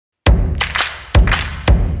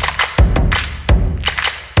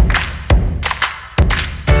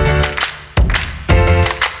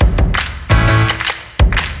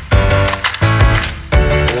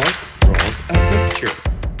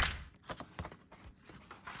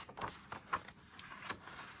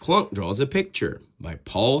Clunk Draws a Picture by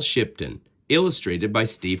Paul Shipton, illustrated by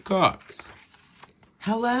Steve Cox.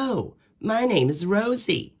 Hello, my name is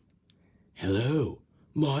Rosie. Hello,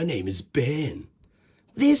 my name is Ben.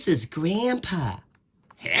 This is Grandpa.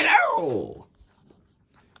 Hello.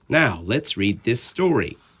 Now let's read this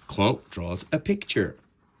story. Clunk Draws a Picture.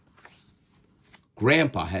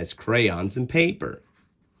 Grandpa has crayons and paper.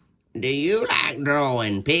 Do you like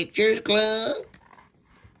drawing pictures, Clunk?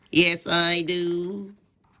 Yes, I do.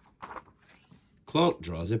 Clunk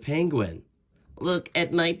draws a penguin. Look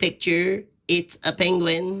at my picture. It's a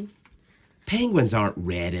penguin. Penguins aren't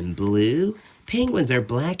red and blue. Penguins are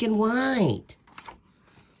black and white.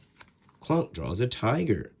 Clunk draws a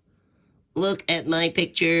tiger. Look at my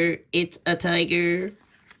picture. It's a tiger.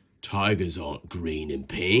 Tigers aren't green and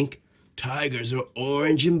pink. Tigers are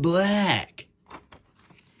orange and black.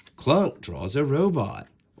 Clunk draws a robot.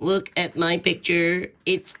 Look at my picture.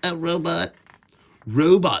 It's a robot.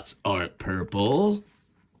 Robots aren't purple.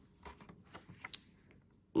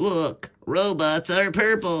 Look, robots are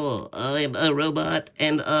purple. I'm a robot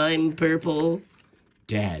and I'm purple.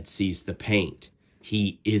 Dad sees the paint.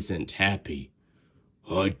 He isn't happy.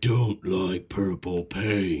 I don't like purple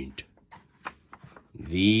paint.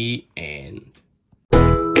 The end.